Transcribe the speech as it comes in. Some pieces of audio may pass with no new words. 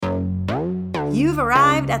You've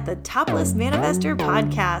arrived at the Topless Manifestor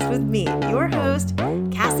podcast with me, your host,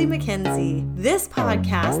 Cassie McKenzie. This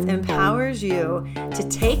podcast empowers you to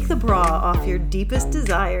take the bra off your deepest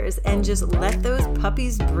desires and just let those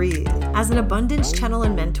puppies breathe. As an abundance channel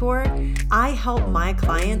and mentor, I help my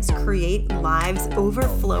clients create lives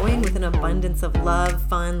overflowing with an abundance of love,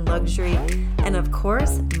 fun, luxury, and of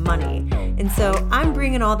course, money. And so I'm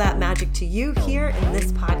bringing all that magic to you here in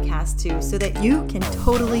this podcast too, so that you can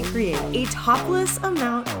totally create a topless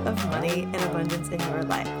amount of money and abundance in your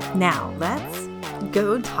life. Now, let's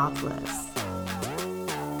go topless.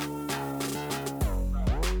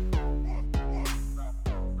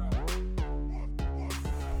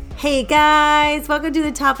 Hey guys, welcome to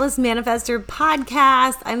the Topless Manifestor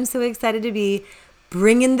podcast. I'm so excited to be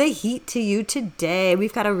bringing the heat to you today.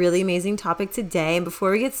 We've got a really amazing topic today. And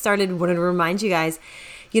before we get started, I wanted to remind you guys,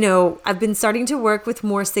 I've been starting to work with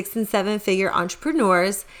more 6 and 7 figure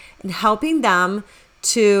entrepreneurs and helping them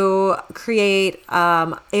to create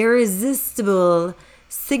irresistible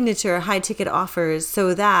signature high ticket offers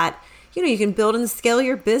so that you can build and scale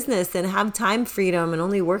your business and have time freedom and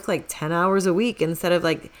only work like 10 hours a week instead of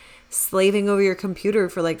like slaving over your computer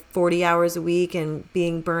for like 40 hours a week and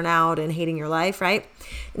being burnt out and hating your life, right?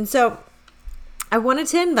 And so I wanted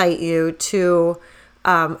to invite you to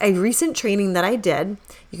a recent training that I did.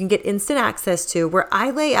 You can get instant access to, where I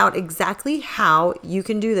lay out exactly how you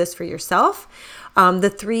can do this for yourself. The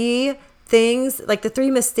 3 things, like the 3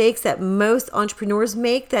 mistakes that most entrepreneurs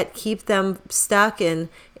make that keep them stuck and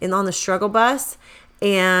on the struggle bus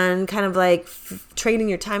and kind of like trading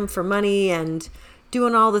your time for money and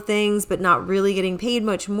doing all the things, but not really getting paid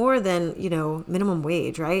much more than, minimum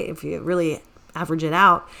wage, right? If you really average it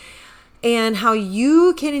out. And how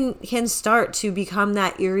you can start to become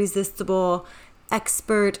that irresistible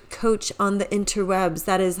expert coach on the interwebs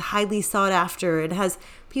that is highly sought after. It has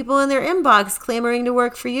people in their inbox clamoring to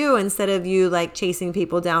work for you instead of you like chasing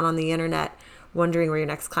people down on the internet, wondering where your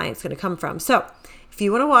next client's going to come from. So if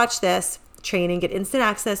you want to watch this training, get instant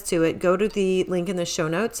access to it, go to the link in the show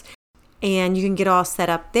notes and you can get all set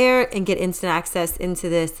up there and get instant access into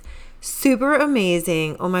this super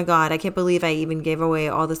amazing. Oh my God, I can't believe I even gave away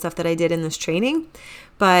all the stuff that I did in this training.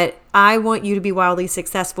 But I want you to be wildly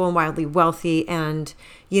successful and wildly wealthy. And,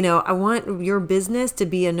 I want your business to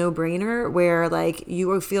be a no-brainer where like you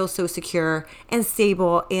will feel so secure and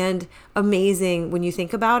stable and amazing when you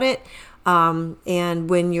think about it. And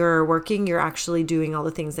when you're working, you're actually doing all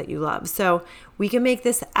the things that you love. So we can make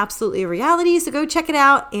this absolutely a reality. So go check it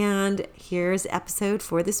out. And here's the episode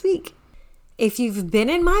for this week. If you've been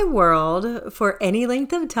in my world for any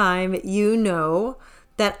length of time, you know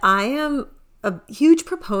that I am a huge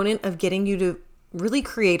proponent of getting you to really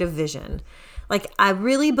create a vision. Like, I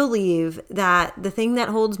really believe that the thing that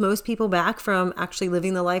holds most people back from actually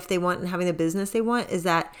living the life they want and having the business they want is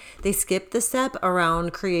that they skip the step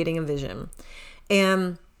around creating a vision.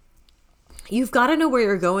 And you've got to know where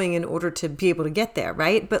you're going in order to be able to get there,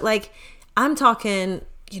 right? But like, I'm talking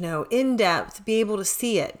in depth, be able to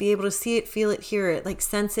see it, feel it, hear it, like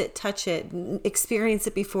sense it, touch it, experience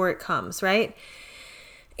it before it comes, right?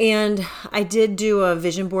 And I did do a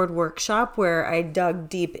vision board workshop where I dug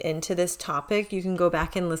deep into this topic. You can go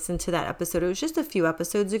back and listen to that episode. It was just a few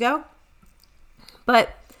episodes ago.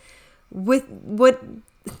 But with what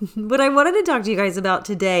I wanted to talk to you guys about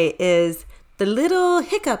today is the little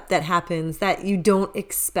hiccup that happens that you don't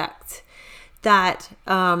expect, that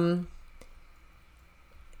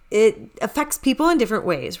it affects people in different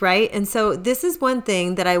ways, right? And so this is one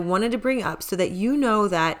thing that I wanted to bring up so that you know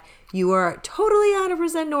that you are totally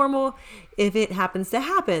 100% normal if it happens to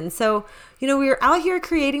happen. So, we're out here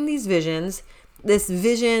creating these visions, this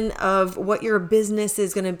vision of what your business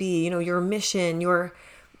is going to be, your mission, you're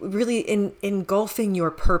really engulfing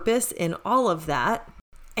your purpose in all of that.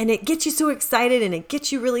 And it gets you so excited and it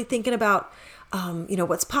gets you really thinking about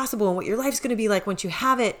what's possible and what your life's going to be like once you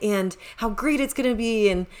have it and how great it's going to be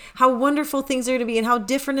and how wonderful things are going to be and how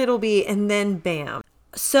different it'll be. And then bam.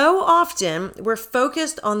 So often we're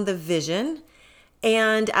focused on the vision.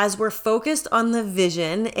 And as we're focused on the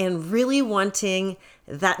vision and really wanting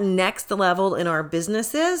that next level in our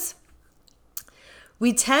businesses,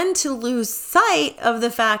 we tend to lose sight of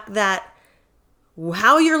the fact that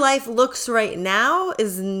how your life looks right now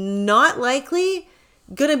is not likely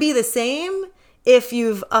going to be the same if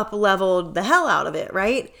you've up-leveled the hell out of it,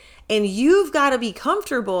 right? And you've got to be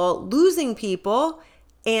comfortable losing people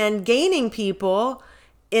and gaining people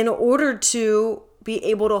in order to be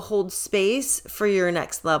able to hold space for your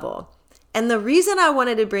next level. And the reason I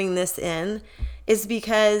wanted to bring this in is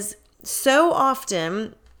because so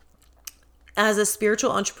often as a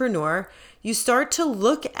spiritual entrepreneur, you start to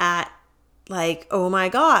look at like, oh my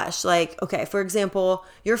gosh, like, okay, for example,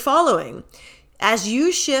 your following. As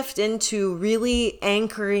you shift into really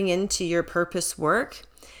anchoring into your purpose work,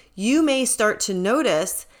 you may start to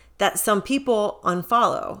notice that some people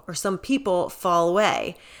unfollow or some people fall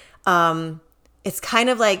away. It's kind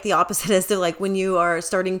of like the opposite as to like when you are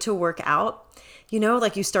starting to work out,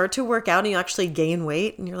 like you start to work out and you actually gain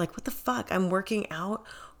weight and you're like, what the fuck? I'm working out.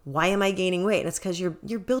 Why am I gaining weight? And it's because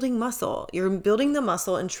you're building muscle. You're building the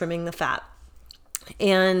muscle and trimming the fat.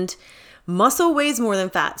 And muscle weighs more than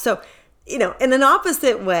fat. So, in an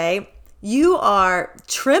opposite way, you are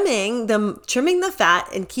trimming the fat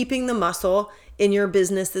and keeping the muscle in your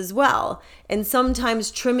business as well. And sometimes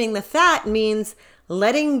trimming the fat means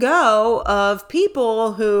letting go of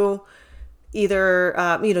people who either,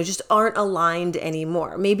 just aren't aligned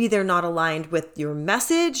anymore. Maybe they're not aligned with your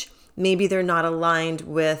message. Maybe they're not aligned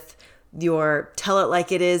with your tell it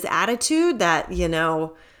like it is attitude that,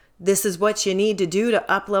 this is what you need to do to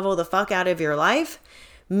up-level the fuck out of your life.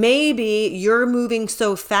 Maybe you're moving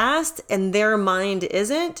so fast and their mind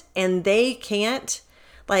isn't, and they can't.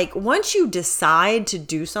 Like, once you decide to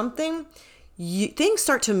do something, things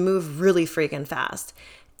start to move really freaking fast.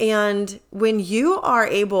 And when you are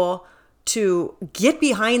able to get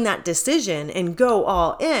behind that decision and go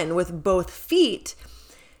all in with both feet,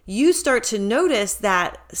 you start to notice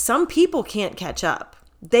that some people can't catch up.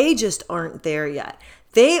 They just aren't there yet.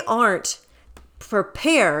 They aren't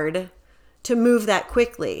prepared to move that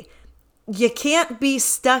quickly. You can't be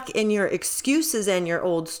stuck in your excuses and your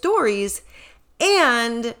old stories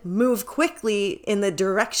and move quickly in the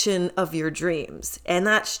direction of your dreams. And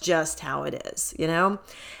that's just how it is, And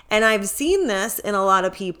I've seen this in a lot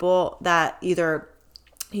of people that either,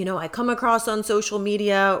 I come across on social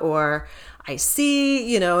media or I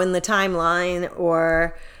see, in the timeline,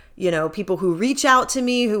 or, people who reach out to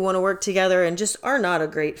me who want to work together and just are not a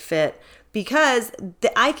great fit, because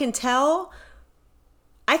I can tell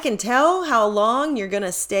how long you're going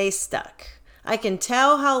to stay stuck. I can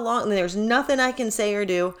tell how long, and there's nothing I can say or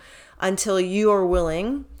do until you are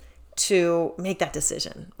willing to make that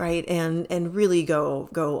decision, right? And really go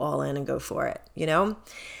all in and go for it, And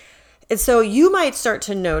so you might start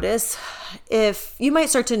to notice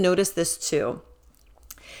this too.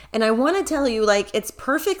 And I want to tell you, like, it's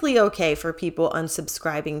perfectly okay for people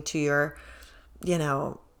unsubscribing to your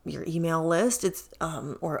email list. It's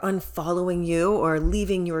or unfollowing you or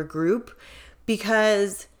leaving your group,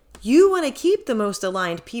 because you want to keep the most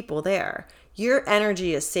aligned people there. Your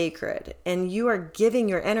energy is sacred, and you are giving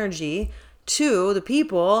your energy to the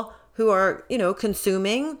people who are,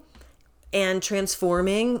 consuming and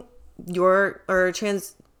transforming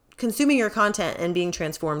consuming your content and being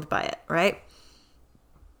transformed by it, right?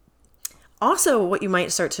 Also, what you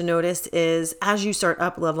might start to notice is as you start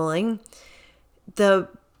up leveling, the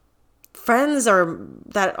friends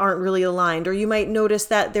that aren't really aligned, or you might notice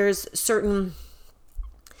that there's certain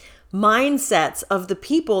mindsets of the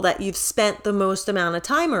people that you've spent the most amount of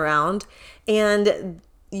time around, and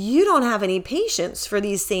you don't have any patience for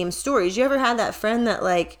these same stories. You ever had that friend that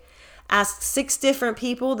like asks 6 different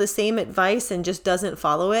people the same advice and just doesn't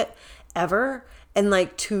follow it ever? And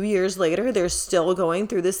like 2 years later, they're still going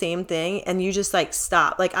through the same thing, and you just like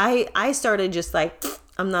stop. Like I started just like,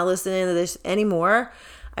 I'm not listening to this anymore.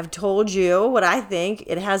 I've told you what I think.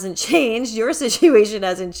 It hasn't changed. Your situation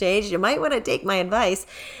hasn't changed. You might want to take my advice.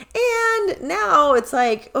 And now it's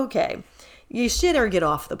like, okay, you shit or get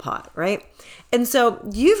off the pot, right? And so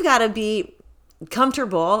you've got to be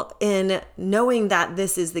comfortable in knowing that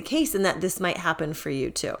this is the case and that this might happen for you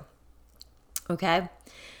too. Okay?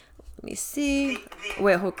 Let me see.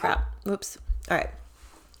 Wait, oh crap. Whoops. All right.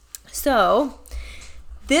 So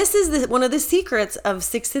this is one of the secrets of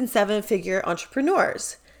 6 and 7 figure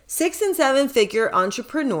entrepreneurs. 6 and 7 figure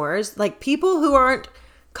entrepreneurs, like people who aren't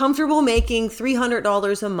comfortable making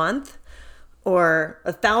 $300 a month or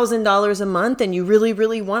 $1,000 a month, and you really,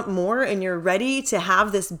 really want more, and you're ready to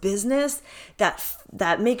have this business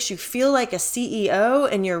that makes you feel like a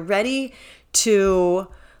CEO, and you're ready to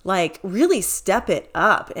like really step it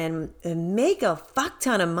up and make a fuck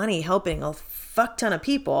ton of money helping a fuck ton of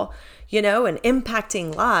people, and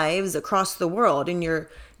impacting lives across the world, and you're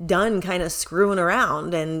done kind of screwing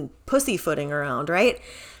around and pussyfooting around, right?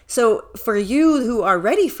 So for you who are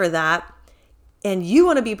ready for that, and you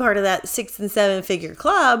want to be part of that 6 and 7 figure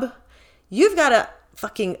club, you've got to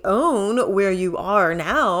fucking own where you are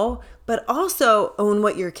now, but also own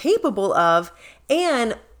what you're capable of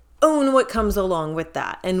and own what comes along with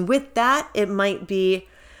that. And with that, it might be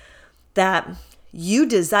that you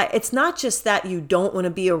desire, it's not just that you don't want to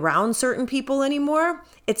be around certain people anymore.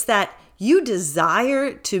 It's that you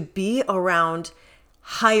desire to be around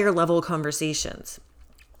higher level conversations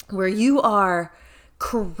where you are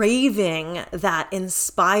craving that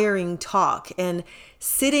inspiring talk and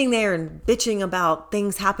sitting there and bitching about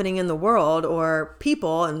things happening in the world or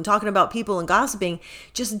people and talking about people and gossiping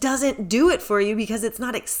just doesn't do it for you because it's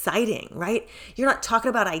not exciting, right? You're not talking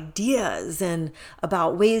about ideas and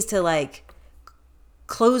about ways to like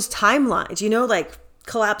close timelines, like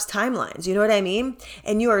collapse timelines, you know what I mean?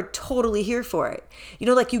 And you are totally here for it.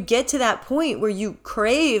 Like you get to that point where you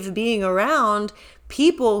crave being around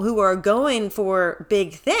people who are going for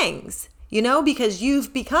big things, because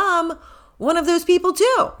you've become one of those people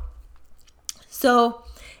too. So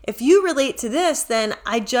if you relate to this, then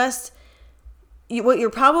what you're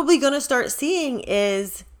probably going to start seeing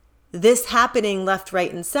is this happening left,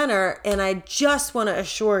 right, and center. And I just want to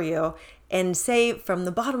assure you and say from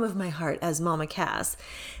the bottom of my heart as Mama Cass,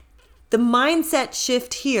 the mindset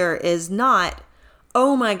shift here is not,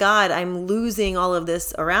 oh my God, I'm losing all of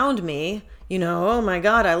this around me. Oh my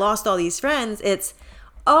God, I lost all these friends. It's,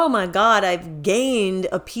 oh my God, I've gained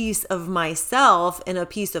a piece of myself and a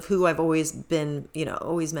piece of who I've always been,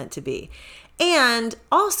 always meant to be. And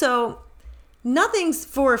also, nothing's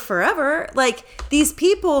for forever. Like these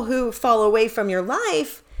people who fall away from your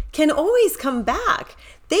life can always come back.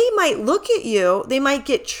 They might look at you, they might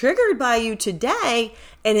get triggered by you today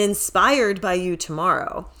and inspired by you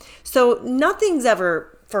tomorrow. So nothing's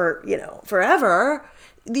ever forever.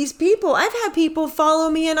 These people, I've had people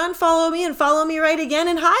follow me and unfollow me and follow me right again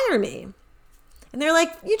and hire me. And they're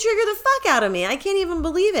like, you trigger the fuck out of me. I can't even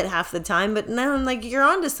believe it half the time, but now I'm like, you're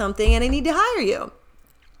onto something and I need to hire you.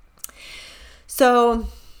 So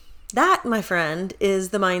that, my friend,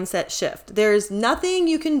 is the mindset shift. There's nothing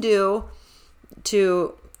you can do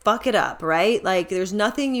to fuck it up, right? Like there's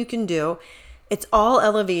nothing you can do. It's all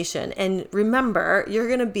elevation. And remember, you're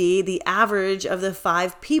going to be the average of the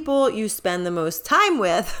 5 people you spend the most time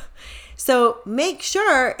with. So make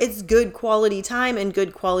sure it's good quality time and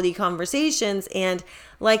good quality conversations. And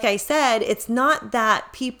like I said, it's not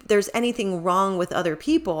that there's anything wrong with other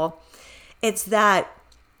people. It's that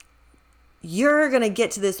you're going to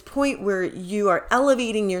get to this point where you are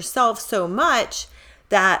elevating yourself so much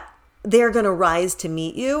that they're going to rise to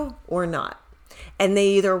meet you or not. And they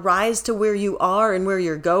either rise to where you are and where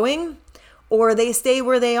you're going, or they stay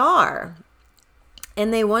where they are.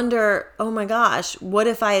 And they wonder, oh my gosh, what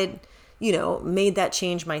if I had, made that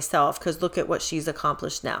change myself? Because look at what she's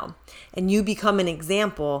accomplished now. And you become an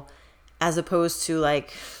example as opposed to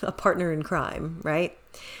like a partner in crime, right?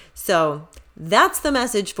 So that's the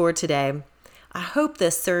message for today. I hope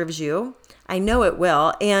this serves you. I know it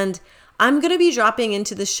will. And I'm going to be dropping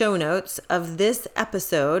into the show notes of this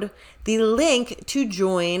episode the link to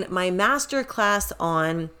join my masterclass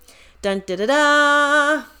on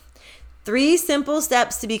 3 simple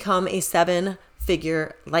steps to become a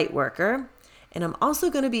 7-figure light worker. And I'm also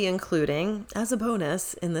going to be including, as a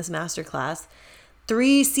bonus in this masterclass,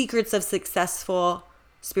 3 secrets of successful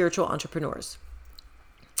spiritual entrepreneurs.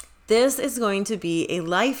 This is going to be a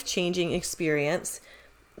life-changing experience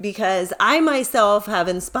because I myself have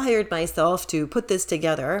inspired myself to put this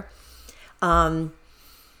together. The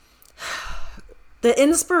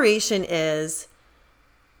inspiration is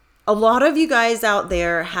a lot of you guys out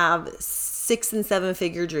there have 6 and 7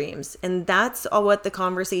 figure dreams, and that's all what the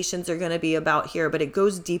conversations are going to be about here, but it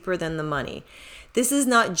goes deeper than the money. This is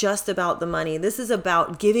not just about the money. This is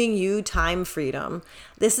about giving you time freedom.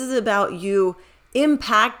 This is about you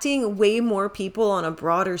impacting way more people on a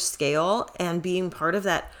broader scale and being part of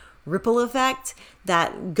that ripple effect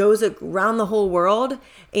that goes around the whole world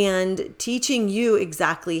and teaching you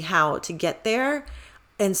exactly how to get there.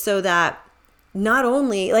 And so that not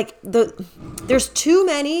only there's too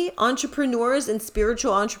many entrepreneurs and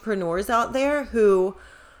spiritual entrepreneurs out there who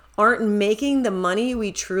aren't making the money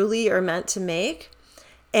we truly are meant to make.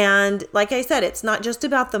 And like I said, it's not just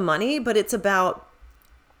about the money, but it's about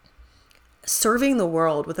serving the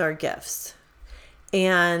world with our gifts.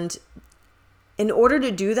 And in order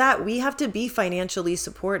to do that, we have to be financially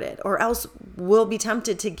supported, or else we'll be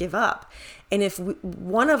tempted to give up. And if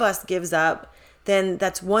one of us gives up, then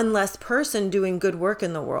that's one less person doing good work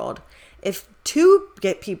in the world. If 2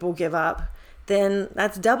 people give up, then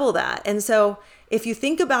that's double that. And so if you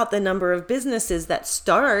think about the number of businesses that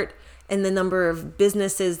start and the number of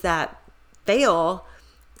businesses that fail,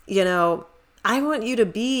 I want you to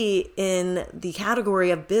be in the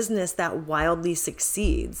category of business that wildly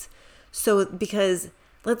succeeds. So because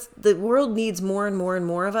the world needs more and more and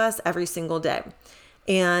more of us every single day.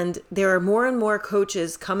 And there are more and more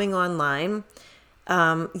coaches coming online.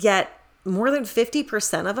 Yet more than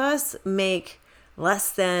 50% of us make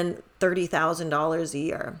less than $30,000 a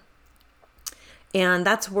year. And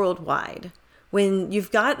that's worldwide. When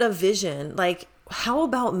you've got a vision, like, how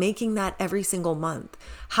about making that every single month?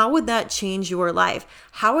 How would that change your life?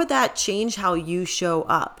 How would that change how you show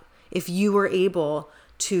up if you were able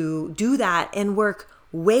to do that and work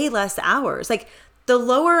way less hours? Like, the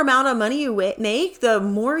lower amount of money you make, the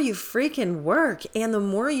more you freaking work and the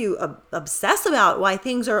more you obsess about why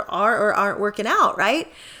things are or aren't working out, right?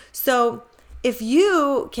 So if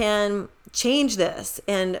you can change this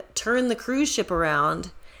and turn the cruise ship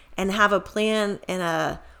around and have a plan and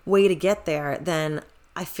a way to get there, then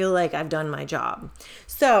I feel like I've done my job.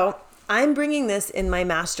 So I'm bringing this in my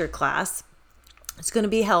master class. It's going to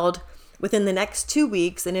be held within the next 2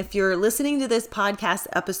 weeks. And if you're listening to this podcast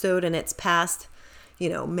episode and it's past,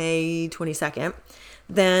 May 22nd,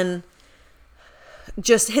 then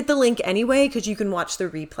just hit the link anyway, because you can watch the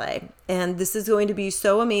replay. And this is going to be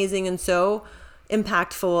so amazing and so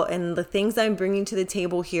impactful. And the things I'm bringing to the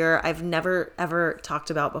table here, I've never, ever talked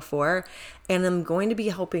about before. And I'm going to be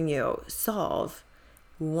helping you solve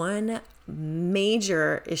one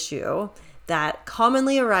major issue that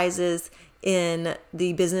commonly arises in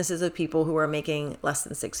the businesses of people who are making less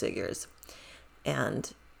than 6 figures.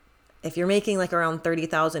 And if you're making like around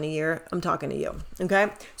 30,000 a year, I'm talking to you. Okay.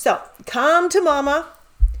 So come to mama,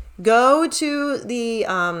 go to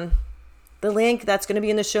the link that's going to be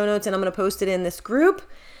in the show notes, and I'm going to post it in this group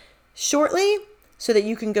shortly so that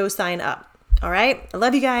you can go sign up. All right. I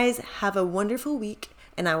love you guys. Have a wonderful week,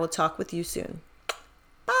 and I will talk with you soon.